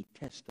see any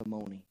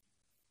testimony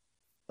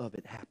of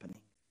it happening?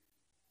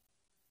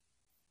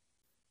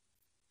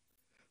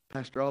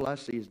 Pastor, all I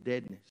see is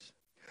deadness.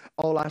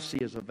 All I see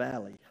is a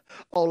valley.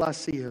 All I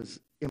see is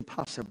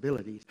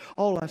impossibilities.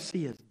 All I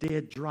see is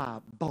dead, dry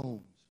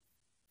bones.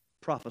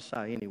 Prophesy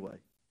anyway.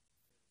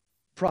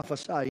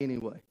 Prophesy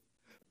anyway.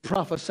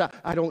 Prophesy.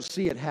 I don't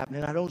see it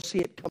happening. I don't see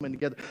it coming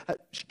together.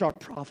 Start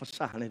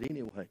prophesying it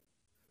anyway.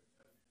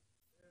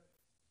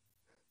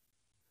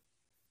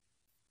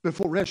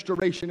 Before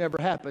restoration ever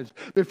happens,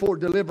 before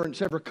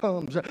deliverance ever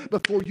comes,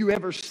 before you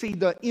ever see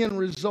the end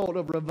result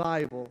of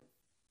revival,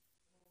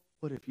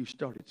 what if you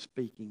started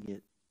speaking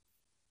it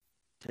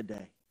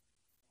today?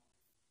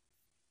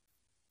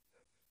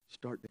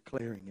 Start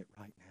declaring it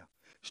right now.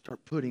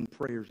 Start putting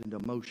prayers into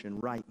motion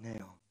right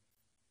now.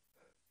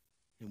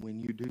 And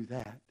when you do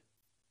that,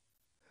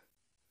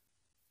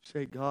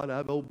 say, God,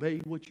 I've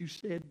obeyed what you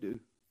said do.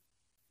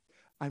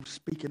 I'm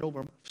speaking over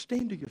them.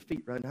 Stand to your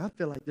feet right now. I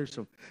feel like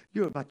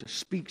you're about to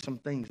speak some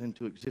things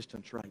into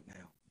existence right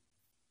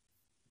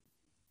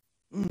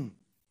now.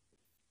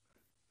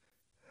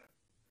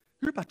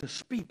 You're about to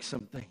speak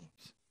some things.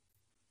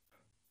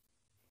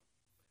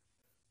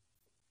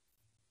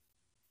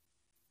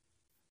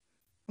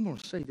 I'm going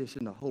to say this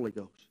in the Holy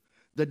Ghost.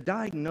 The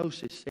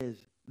diagnosis says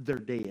they're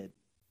dead.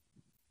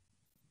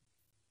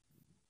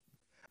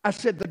 I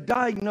said the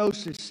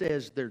diagnosis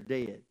says they're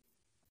dead.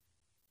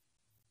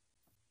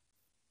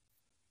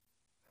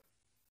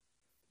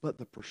 But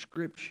the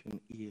prescription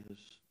is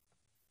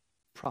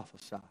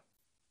prophesy.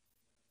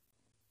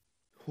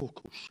 I'm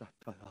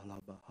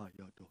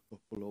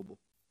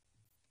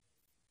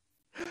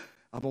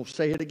going to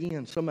say it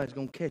again. Somebody's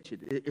going to catch it.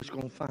 It's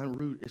going to find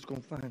root. It's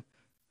going to find.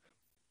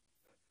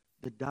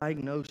 The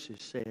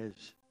diagnosis says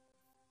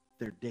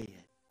they're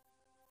dead.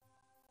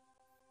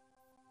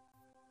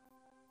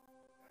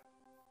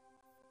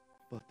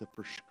 But the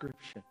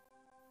prescription.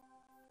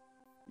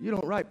 You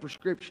don't write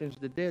prescriptions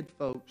to dead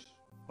folks.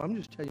 I'm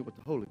just telling you what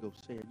the Holy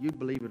Ghost said. You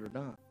believe it or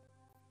not.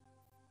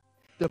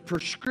 The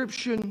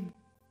prescription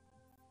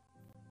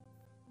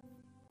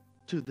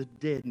to the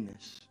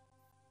deadness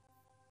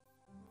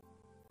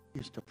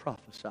is to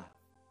prophesy.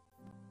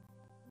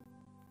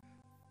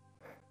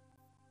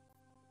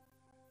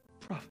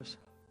 Prophesy.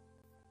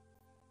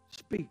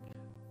 Speak.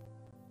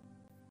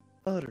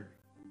 Utter.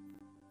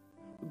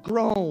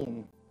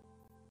 Groan.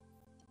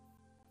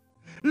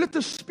 Let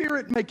the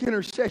Spirit make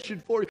intercession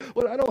for you.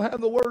 Well, I don't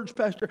have the words,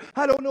 Pastor.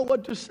 I don't know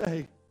what to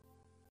say.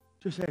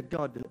 Just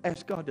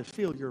ask God to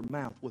fill your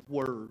mouth with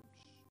words.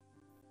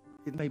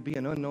 It may be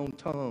an unknown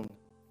tongue.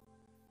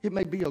 It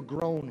may be a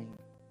groaning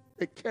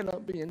that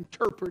cannot be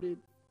interpreted.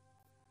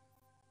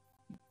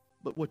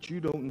 But what you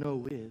don't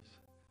know is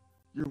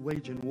you're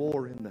waging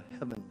war in the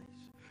heavenlies.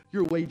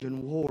 You're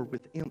waging war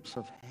with imps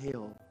of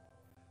hell.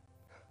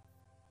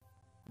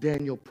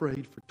 Daniel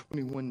prayed for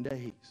 21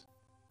 days.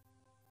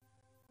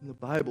 And the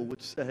Bible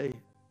would say,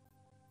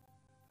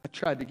 I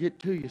tried to get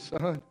to you,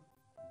 son.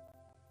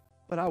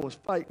 But I was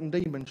fighting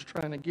demons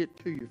trying to get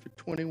to you for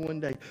 21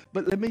 days.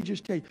 But let me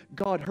just tell you,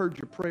 God heard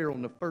your prayer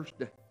on the first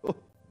day. Oh.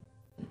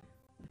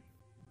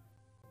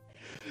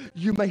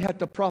 You may have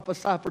to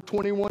prophesy for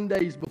 21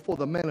 days before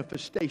the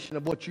manifestation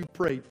of what you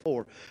prayed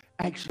for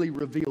actually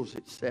reveals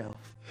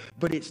itself.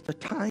 But it's the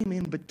time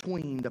in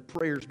between the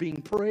prayers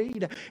being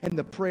prayed and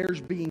the prayers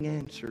being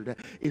answered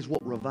is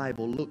what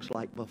revival looks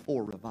like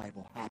before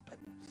revival happens.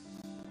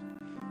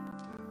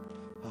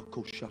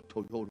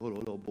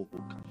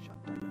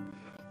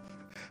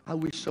 I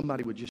wish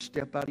somebody would just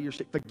step out of your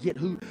seat. Forget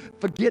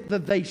the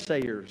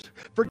naysayers.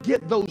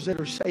 Forget those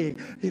that are saying,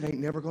 it ain't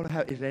never going to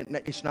happen.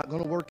 It's not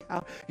going to work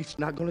out. It's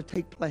not going to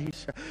take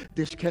place.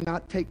 This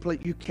cannot take place.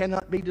 You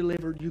cannot be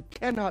delivered. You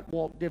cannot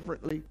walk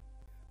differently.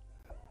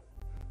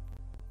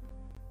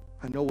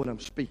 I know what I'm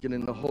speaking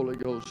in the Holy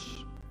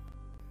Ghost.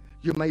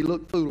 You may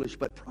look foolish,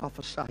 but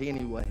prophesy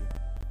anyway.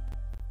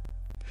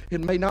 It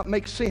may not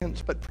make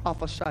sense, but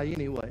prophesy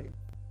anyway.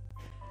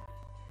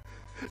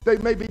 They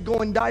may be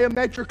going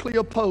diametrically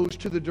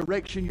opposed to the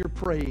direction you're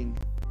praying,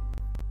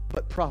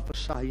 but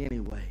prophesy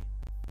anyway.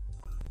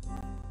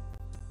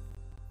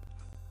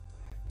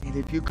 And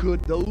if you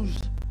could, those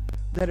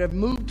that have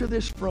moved to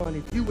this front,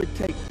 if you would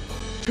take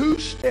 2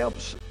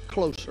 steps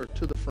closer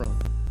to the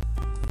front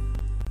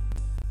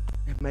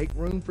and make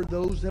room for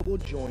those that will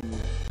join you.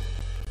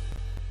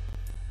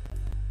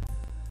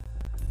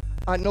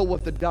 I know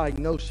what the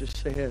diagnosis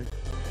says,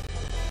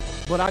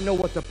 but I know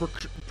what the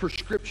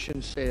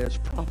prescription says.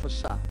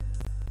 Prophesy.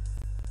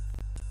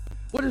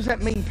 What does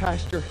that mean,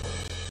 Pastor?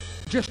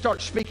 Just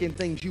start speaking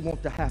things you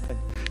want to happen.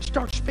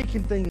 Start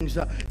speaking things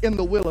in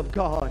the will of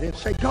God and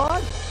say,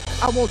 God,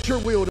 I want your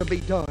will to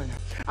be done.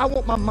 I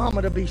want my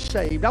mama to be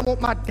saved. I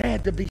want my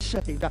dad to be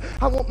saved.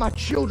 I want my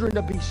children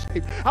to be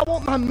saved. I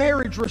want my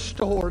marriage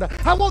restored.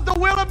 I want the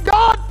will of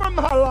God for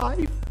my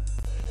life.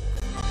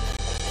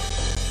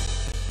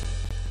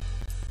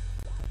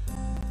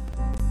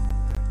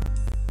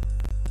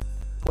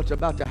 What's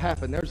about to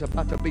happen? There's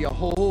about to be a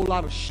whole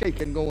lot of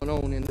shaking going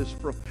on in this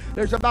room.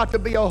 There's about to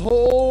be a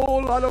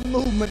whole lot of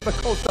movement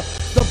because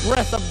the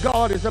breath of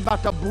God is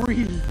about to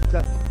breathe.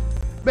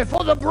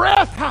 Before the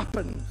breath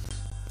happens,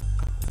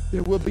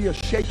 there will be a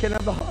shaking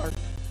of the heart.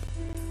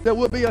 There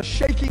will be a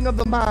shaking of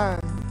the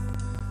mind.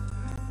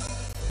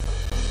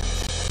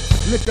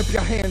 Lift up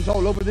your hands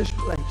all over this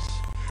place.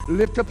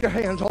 Lift up your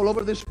hands all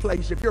over this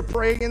place. If you're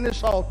praying in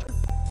this altar,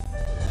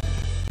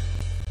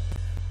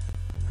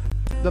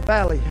 the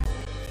valley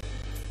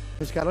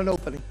has got an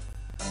opening.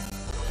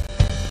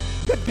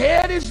 The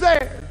dead is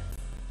there.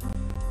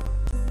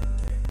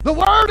 The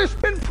word has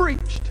been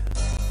preached.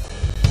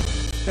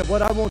 And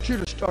what I want you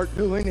to start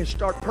doing is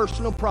start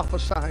personal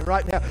prophesying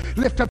right now.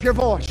 Lift up your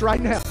voice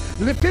right now.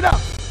 Lift it up.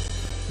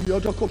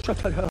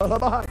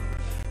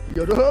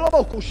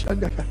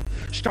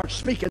 Start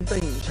speaking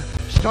things.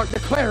 Start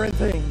declaring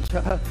things.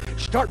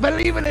 Start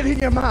believing it in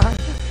your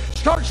mind.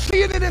 Start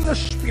seeing it in the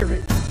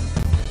spirit.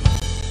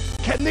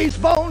 Can these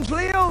bones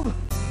live?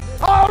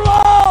 Oh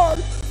Lord!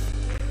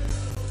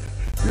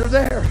 You're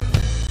there.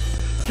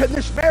 Can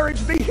this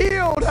marriage be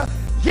healed?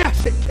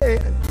 Yes, it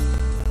can.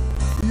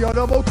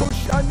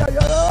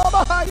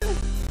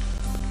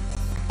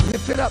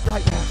 Lift it up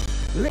right now.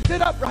 Lift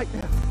it up right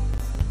now.